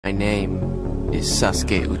My name is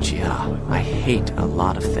Sasuke Uchiha. I hate a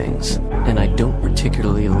lot of things, and I don't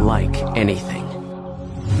particularly like anything.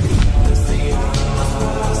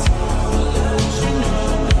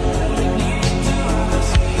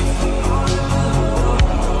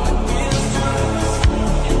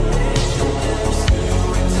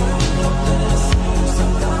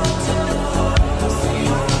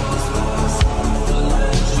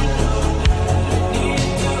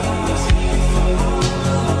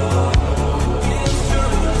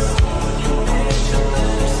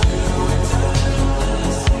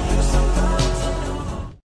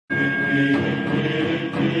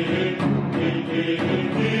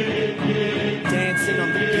 Dancing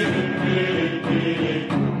on the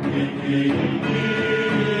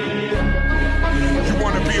You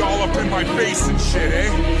wanna be all up in my face and shit, eh?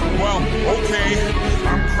 Well, okay,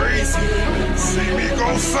 I'm crazy. See me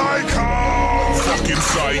go psycho! Fucking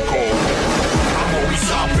psycho. I'm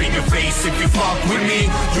always up in your face if you fuck with me.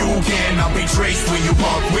 You cannot be traced when you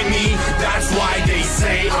fuck with me. That's why they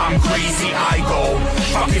say I'm crazy, I go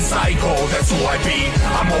fucking psycho, that's who I be.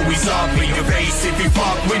 I'm always up in your face if you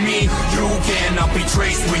fuck with me. You cannot be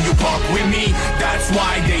traced when you fuck with me. That's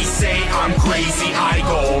why they say I'm crazy, I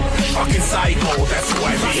go fucking psycho, that's who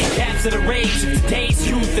I be. capture the rage of today's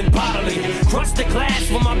youth and bodily. Crush the glass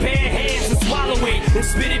with my bare hands and swallow it and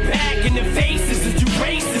spit it back in the faces of you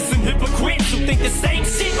racists and hypocrites who think the same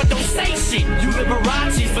shit but don't say shit. You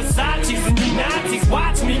Liberace's, Versace's, and you Nazis.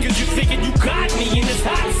 Watch me cause you thinking you got me in this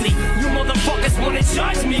hot seat. You motherfuckers wanna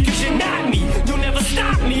judge me cause you're not me. You'll never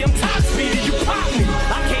stop me, I'm top speed and you pop me.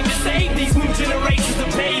 I came to save these new generations of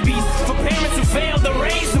babies. For parents who failed to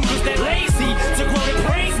raise them cause they're lazy. To grow and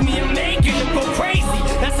praise me, I'm making them go crazy.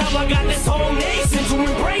 That's how I got this whole nation to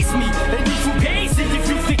embrace me. And you fugazi if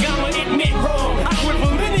you think I'ma admit wrong. I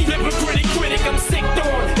cripple any hypocritic critic I'm sick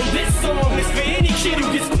on. And this song is for any kid who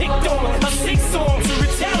gets picked on. A sick song to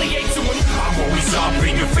retaliate to an I'm always up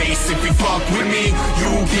in your face if you fuck with me.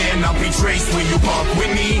 You cannot be traced when you fuck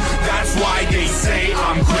with me. That's why they say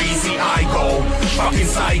I'm crazy, I go fucking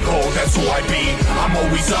psycho, that's who I be. I'm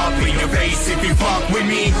always up in your face if you fuck with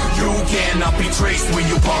me. You cannot be traced when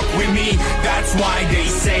you fuck with me. That's why they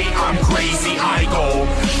say I'm crazy, I go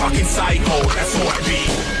fucking psycho, that's who I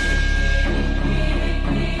be.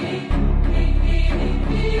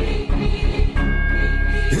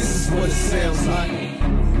 This is what it sounds like.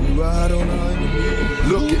 You ride on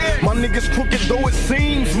Look it, my niggas crooked though it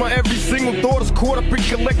seems. My every single thought is caught up in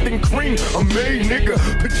collecting cream. I'm made, nigga.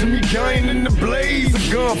 Picture me dying in the blaze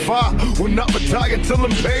of gunfire. Will not retire till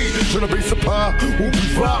I'm paid. Tryna be supply. We'll be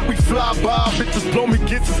fly, we fly by. Bitches blow me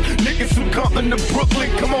kisses. Niggas who come to Brooklyn,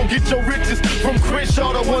 come on, get your riches. From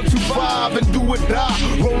Crenshaw to 125 and do or die.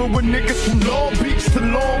 Rolling with niggas from Long Beach to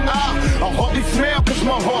Long Island. I hardly smile cause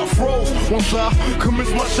my heart froze. Once I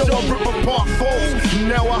commence my show, I rip apart foes.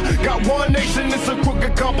 Now I got one nation, it's a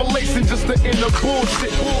crooked compilation just to end the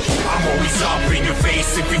bullshit. I'm always up in your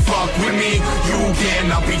face if you fuck with me. You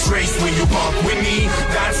cannot be traced when you fuck with me.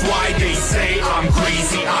 That's why they say I'm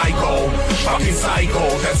crazy, I go fucking psycho,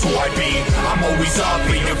 that's who I be. I'm always up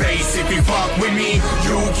in your face if you fuck with me.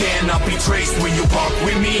 You cannot be traced when you fuck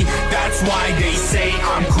with me. That's why they say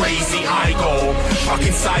I'm crazy, I go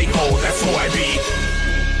fucking psycho, that's who I be.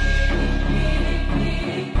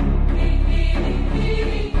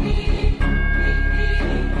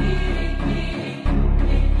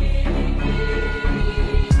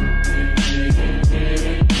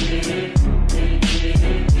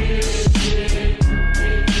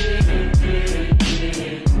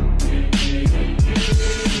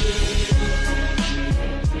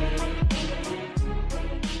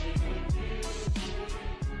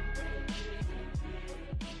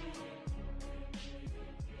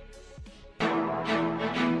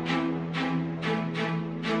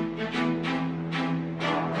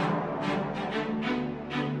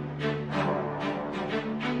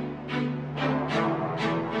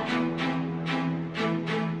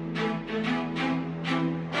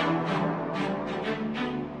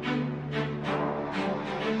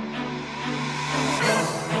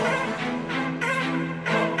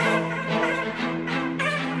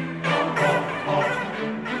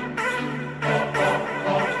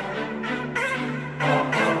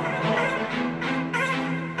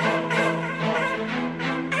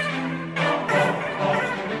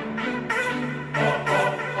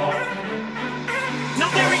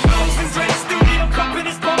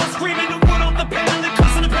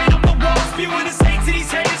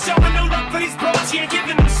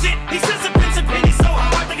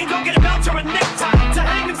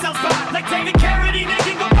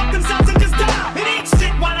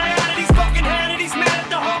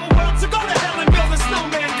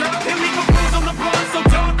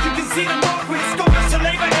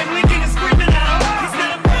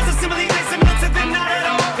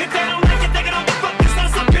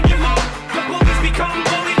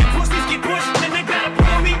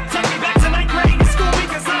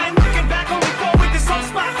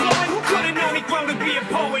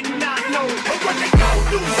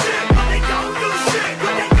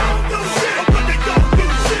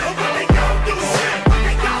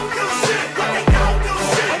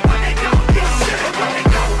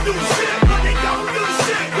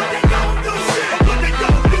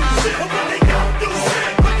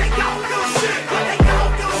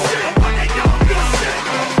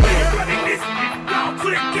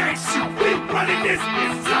 This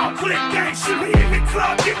is all click gang shit. We in the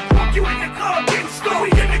club, get fuck you in the club, get slow. We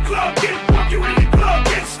in the club, get fuck you in the club,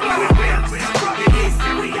 get slow. We real fucking east,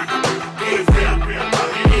 and we got the beef. Real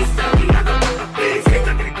fucking east, and we got the beef. Hit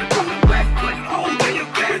the nigga from the west, putting holes in your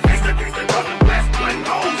bed. Hit the nigga from the west, putting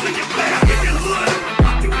holes in your bed. In the hood,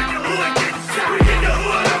 fuck you in the hood, get shot. We in the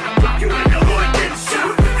hood, fuck you in the hood, get shot.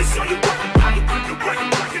 We finna show you what we about to put the right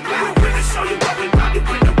fucking mouth. We finna show you what we about to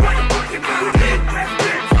put the right fucking mouth. Midwest,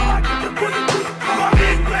 red hard, put the bullet through the car.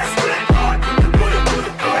 Midwest, red hard, put the bullet through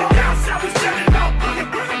the car. Down south, we set it out, put your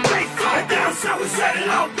fucking face on. Down south, we set it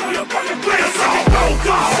out, put your fucking face on. Go,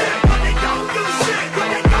 go, shit, but they don't do shit, but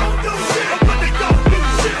they don't do shit, but they don't do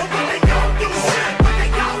shit, but they don't do shit, but they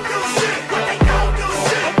don't do shit, but they don't do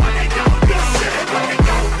shit, but they don't do shit, but they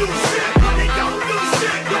don't do shit, but they don't do shit, but they don't do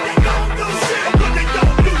shit, but they don't do shit, but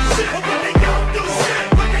they don't do shit,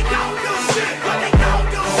 but they don't do shit, but they don't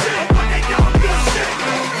do shit, but they don't do shit.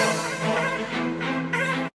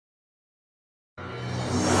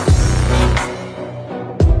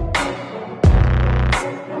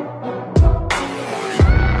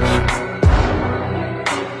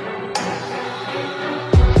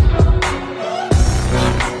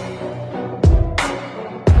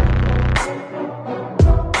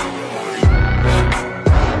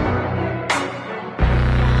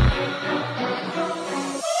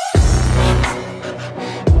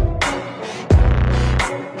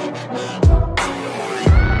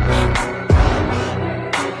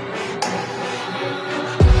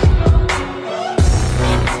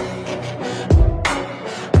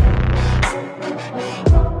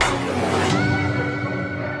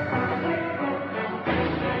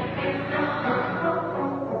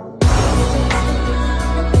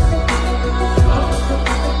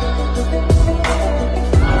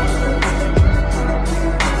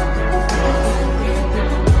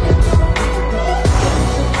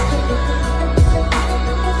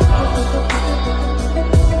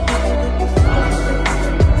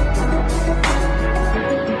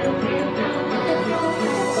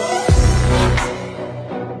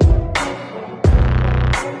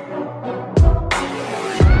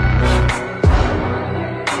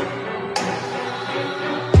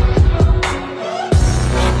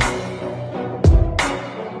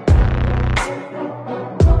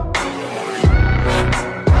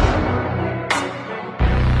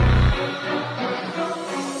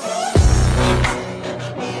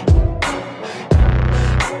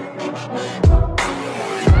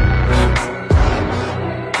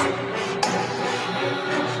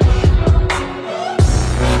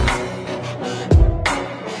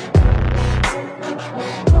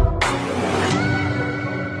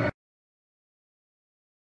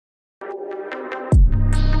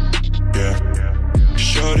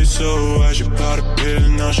 Shorty so high, she bought a pill,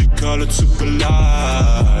 now she call it super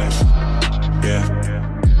life. Yeah,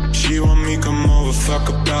 she want me come over, fuck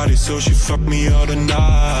her body, so she fuck me all the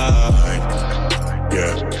night.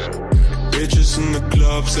 Yeah, bitches in the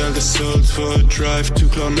club sell the souls for a drive to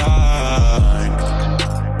Cloud9.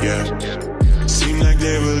 Yeah, seem like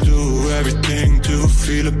they will do everything to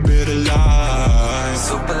feel a bit alive.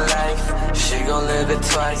 Super life, she gon' live it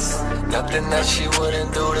twice. Nothing that she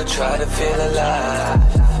wouldn't do to try to feel alive.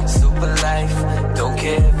 Super life, don't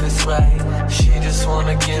care if it's right. She just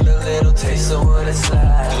wanna get a little taste of what it's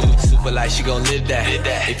like. Super light, she gon' live that.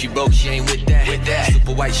 If you broke, she ain't with that.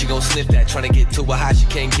 Super white, she gon' sniff that. Tryna get to a high, she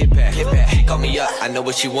can't get back. She call me up, I know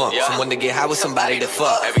what she want. Someone to get high with, somebody to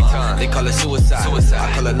fuck. Every time they call it suicide.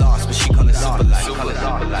 I call it lost, but she call it super light.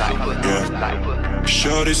 Yeah,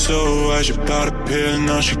 shorty so high, she bought a pill,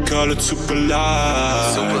 now she call it super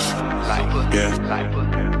life.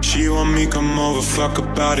 Yeah, she want me come over, fuck her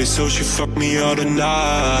body, so she fuck me all the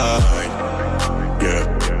night. Yeah,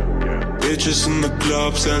 bitches in the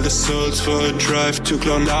club sell the souls for a drive to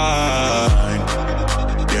Cloud9.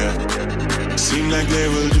 Yeah, seem like they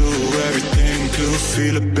will do everything to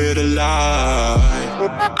feel a bit alive.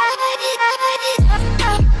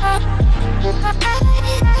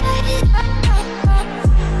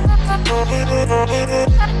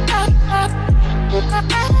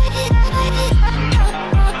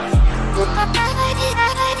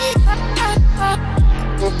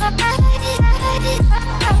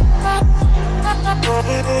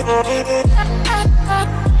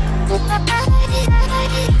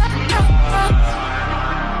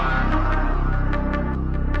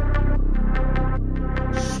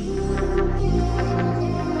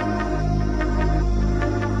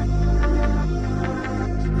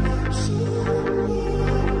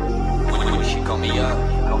 She call me up,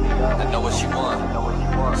 I know what she want.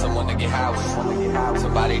 Someone to get high with,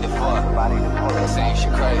 somebody to fuck. They saying she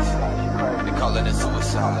crazy, they call it a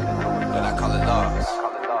suicide, but I call it love.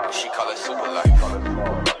 She call it super life.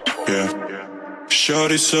 Yeah.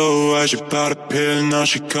 Shorty so high, she bought a pill, now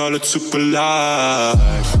she call it super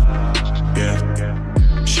life. Yeah.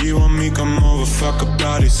 She want me come over, fuck her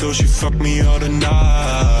body, so she fuck me all the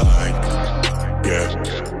night. Yeah.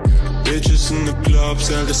 Bitches in the club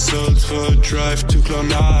sell the souls for a drive to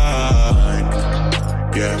Cloud9.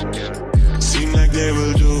 Yeah. Seem like they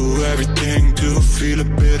will do everything to feel a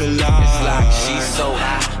bit alive. It's like she's so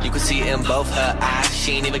high, you can see it in both her eyes.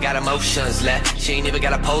 She ain't even got emotions left, she ain't even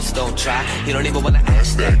got a pulse, don't try. You don't even wanna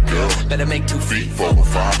ask that girl, better make 2 feet, 4 or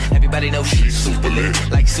 5. Everybody knows she's super lit,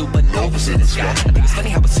 like supernovas in the sky. I think it's funny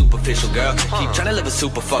how a superficial girl keep trying to live a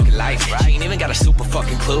super fucking life. She ain't even got a super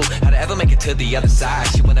fucking clue how to ever make it to the other side.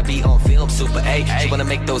 She wanna be on film, super A. She wanna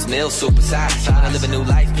make those meals super size. She wanna live a new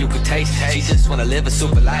life you could taste. She just wanna live a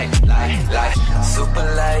super life,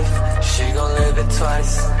 super life. She gon' live it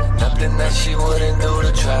twice. Nothing that she wouldn't do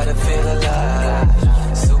to try to feel alive.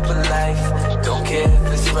 Super life, don't care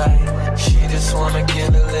if it's right. She just wanna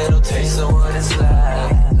get a little taste of what it's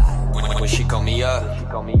like. When she call me up,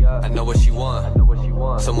 I know what she want.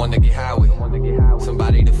 Someone to get high with,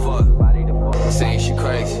 somebody to fuck. Saying she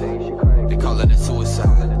crazy, they callin' it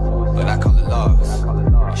suicide, but I call it lost.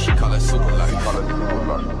 She call it super life.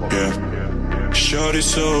 Yeah. Shorty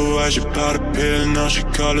so high, she bought a pill, now she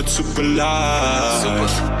call it super life.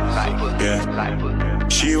 Yeah.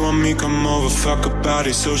 She want me come over, fuck her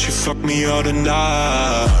body, so she fuck me all the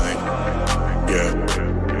night. Yeah.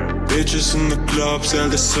 Bitches in the club sell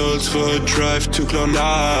their souls for a drive to Cloud9.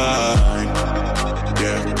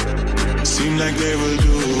 Yeah. Seem like they will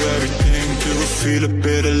do everything to feel a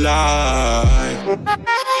bit alive.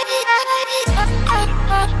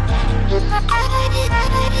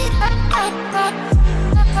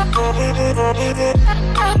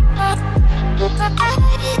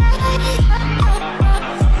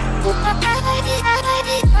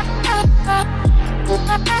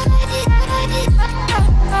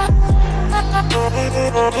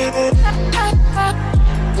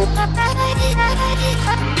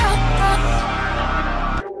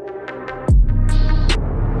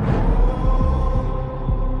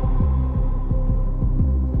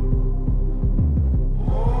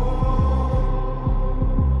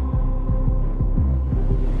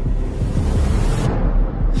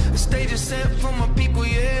 Stage is set for my people,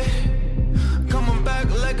 yeah. Coming back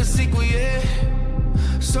like a sequel, yeah.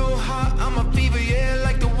 So hot, I'm a fever, yeah.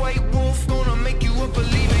 Like the white woman.